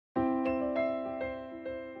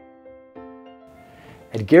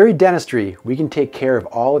At Gary Dentistry, we can take care of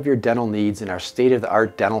all of your dental needs in our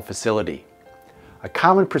state-of-the-art dental facility. A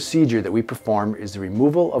common procedure that we perform is the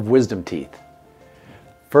removal of wisdom teeth.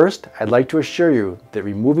 First, I'd like to assure you that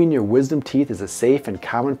removing your wisdom teeth is a safe and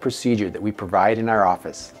common procedure that we provide in our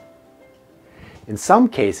office. In some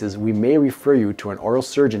cases, we may refer you to an oral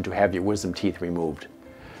surgeon to have your wisdom teeth removed.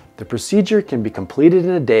 The procedure can be completed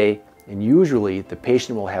in a day, and usually the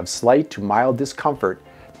patient will have slight to mild discomfort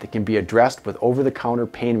that can be addressed with over-the-counter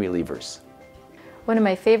pain relievers. One of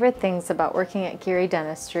my favorite things about working at Gary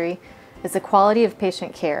Dentistry is the quality of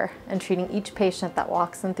patient care and treating each patient that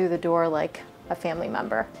walks in through the door like a family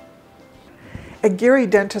member. At Gary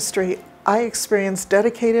Dentistry, I experience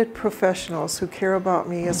dedicated professionals who care about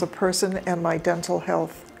me as a person and my dental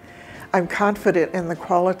health. I'm confident in the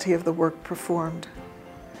quality of the work performed.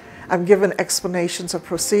 I'm given explanations of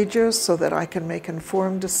procedures so that I can make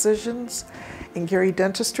informed decisions, and Gary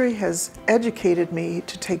Dentistry has educated me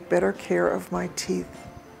to take better care of my teeth.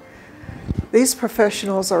 These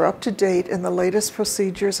professionals are up to date in the latest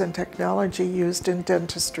procedures and technology used in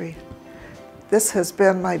dentistry. This has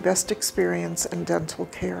been my best experience in dental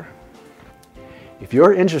care. If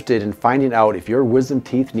you're interested in finding out if your wisdom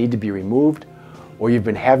teeth need to be removed or you've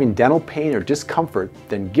been having dental pain or discomfort,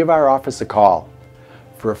 then give our office a call.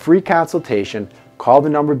 For a free consultation, call the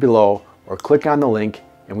number below or click on the link,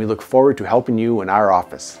 and we look forward to helping you in our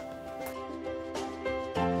office.